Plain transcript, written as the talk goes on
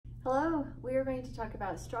Hello, we are going to talk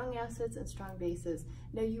about strong acids and strong bases.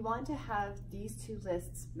 Now you want to have these two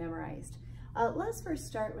lists memorized. Let's first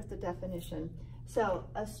start with the definition. So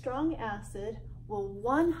a strong acid will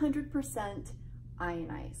 100%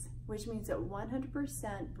 ionize, which means that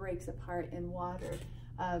 100% breaks apart in water.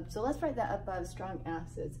 So let's write that above strong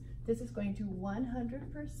acids. This is going to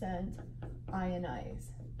 100% ionize.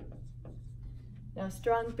 Now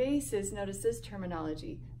strong bases, notice this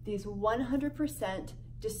terminology. These 100%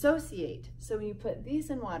 dissociate. So when you put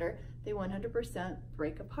these in water, they 100%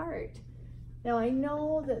 break apart. Now I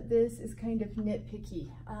know that this is kind of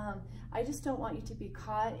nitpicky. I just don't want you to be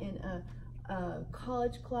caught in a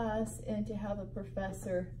college class and to have a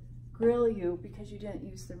professor grill you because you didn't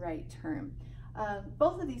use the right term.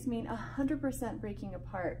 Both of these mean 100% breaking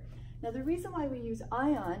apart. Now the reason why we use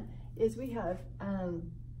ion is we have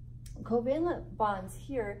covalent bonds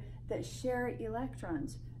here that share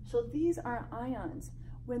electrons. So these are ions.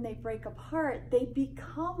 When they break apart, they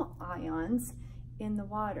become ions in the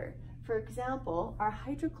water. For example, our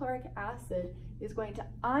hydrochloric acid is going to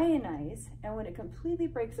ionize, and when it completely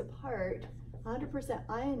breaks apart, 100%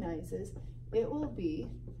 ionizes, it will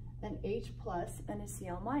be an H plus and a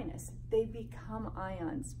Cl minus. They become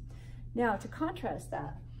ions. Now, to contrast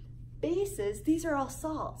that, bases, these are all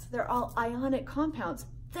salts. They're all ionic compounds.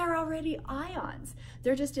 They're already ions.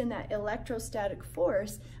 They're just in that electrostatic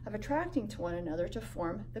force of attracting to one another to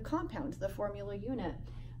form the compound, the formula unit.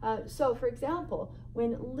 So for example,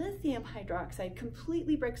 when lithium hydroxide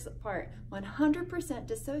completely breaks apart, 100%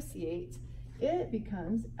 dissociates, it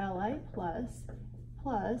becomes Li plus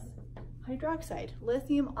hydroxide,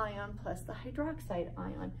 lithium ion plus the hydroxide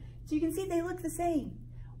ion. So you can see they look the same.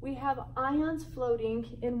 We have ions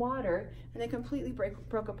floating in water and they completely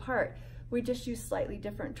broke apart. We just use slightly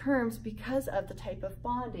different terms because of the type of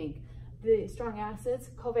bonding. The strong acids,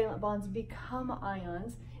 covalent bonds become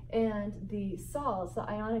ions, and the salts, the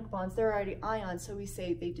ionic bonds, they're already ions, so we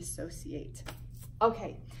say they dissociate.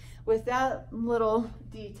 Okay, with that little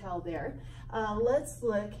detail there, let's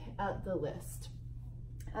look at the list.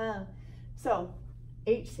 So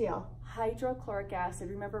HCl, hydrochloric acid.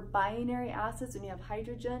 Remember binary acids, when you have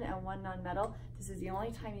hydrogen and one nonmetal, this is the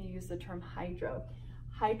only time you use the term hydro.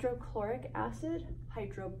 Hydrochloric acid,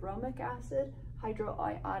 hydrobromic acid,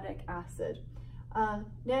 hydroiodic acid.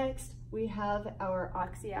 Next, we have our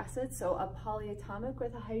oxyacid, so a polyatomic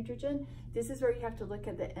with a hydrogen. This is where you have to look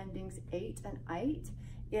at the endings ate and ite.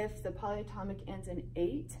 If the polyatomic ends in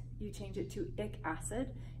ate, you change it to ic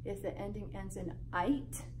acid. If the ending ends in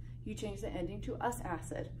ite, you change the ending to us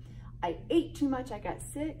acid. I ate too much, I got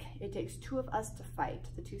sick. It takes two of us to fight.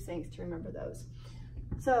 The two sayings to remember those.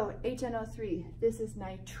 So HNO3, this is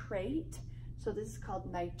nitrate. So this is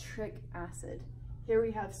called nitric acid. Here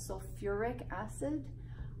we have sulfuric acid,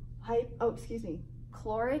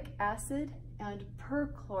 chloric acid, and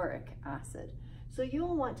perchloric acid. So you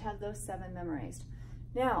will want to have those 7 memorized.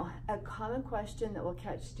 Now, a common question that will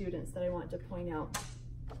catch students that I want to point out.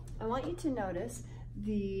 I want you to notice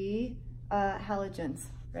the halogens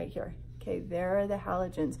right here. Okay, there are the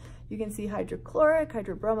halogens. You can see hydrochloric,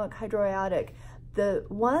 hydrobromic, hydroiodic. The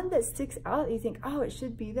one that sticks out, you think, oh, it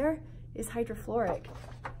should be there, is hydrofluoric,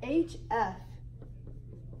 HF.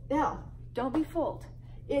 Now, don't be fooled.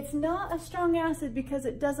 It's not a strong acid because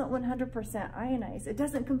it doesn't 100% ionize. It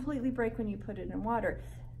doesn't completely break when you put it in water.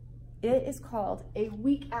 It is called a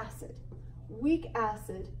weak acid. Weak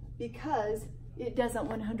acid because it doesn't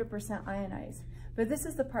 100% ionize. But this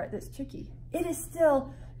is the part that's tricky. It is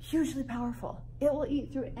still hugely powerful. It will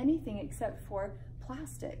eat through anything except for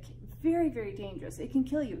plastic. Very, very dangerous. It can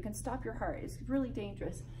kill you. It can stop your heart. It's really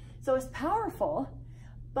dangerous. So it's powerful,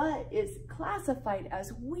 but it's classified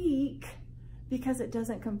as weak because it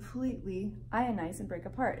doesn't completely ionize and break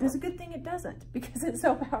apart. And it's a good thing it doesn't because it's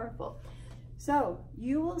so powerful. So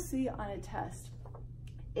you will see on a test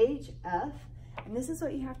HF, and this is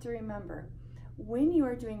what you have to remember. When you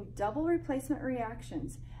are doing double replacement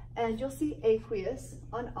reactions, and you'll see aqueous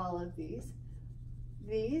on all of these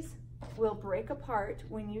will break apart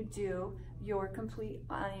when you do your complete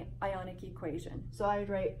ionic equation. So I would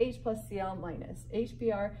write H plus Cl minus,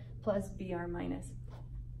 HBr plus Br minus.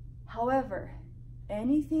 However,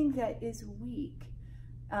 anything that is weak,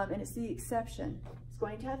 and it's the exception, it's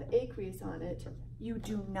going to have aqueous on it. You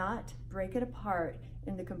do not break it apart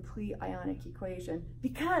in the complete ionic equation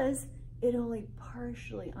because it only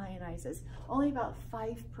partially ionizes. Only about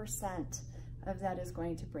 5% of that is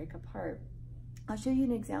going to break apart. I'll show you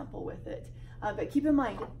an example with it. But keep in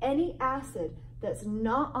mind, any acid that's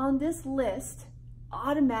not on this list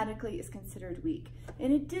automatically is considered weak.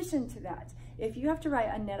 In addition to that, if you have to write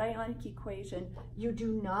a net ionic equation, you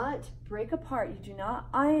do not break apart, you do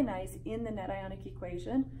not ionize in the net ionic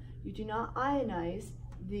equation, you do not ionize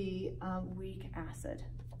the weak acid.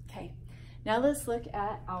 Okay, now let's look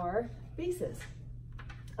at our bases.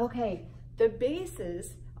 Okay, the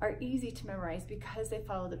bases are easy to memorize because they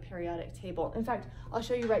follow the periodic table. In fact, I'll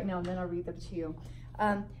show you right now and then I'll read them to you.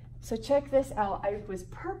 So check this out. I was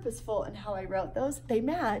purposeful in how I wrote those. They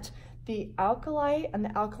match the alkali and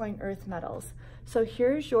the alkaline earth metals. So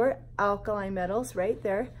here's your alkali metals right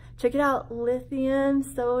there. Check it out. Lithium,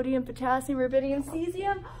 sodium, potassium, rubidium,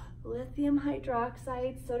 cesium, lithium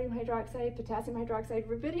hydroxide, sodium hydroxide, potassium hydroxide,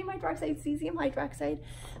 rubidium hydroxide, cesium hydroxide.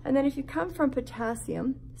 And then if you come from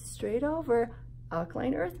potassium straight over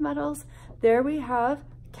alkaline earth metals, there we have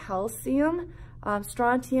calcium,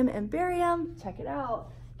 strontium, and barium. Check it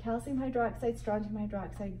out. Calcium hydroxide, strontium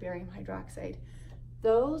hydroxide, barium hydroxide.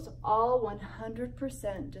 Those all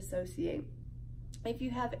 100% dissociate. If you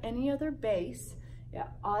have any other base, it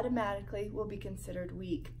automatically will be considered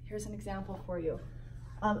weak. Here's an example for you.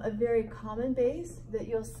 A very common base that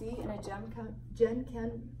you'll see in a Gen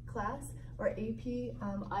Chem class or AP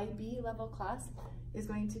IB level class is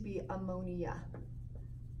going to be ammonia.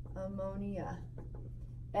 Ammonia,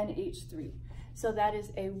 NH3. So that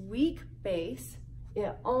is a weak base.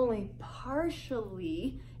 It only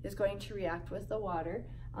partially is going to react with the water.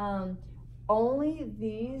 Only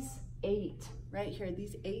these 8 right here,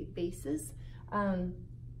 these 8 bases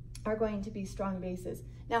are going to be strong bases.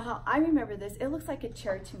 Now, how I remember this, it looks like a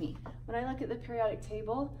chair to me. When I look at the periodic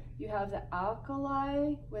table, you have the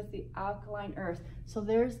alkali with the alkaline earth. So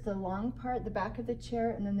there's the long part, the back of the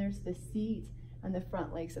chair, and then there's the seat and the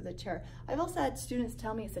front legs of the chair. I've also had students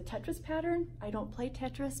tell me it's a Tetris pattern. I don't play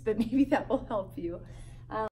Tetris, but maybe that will help you.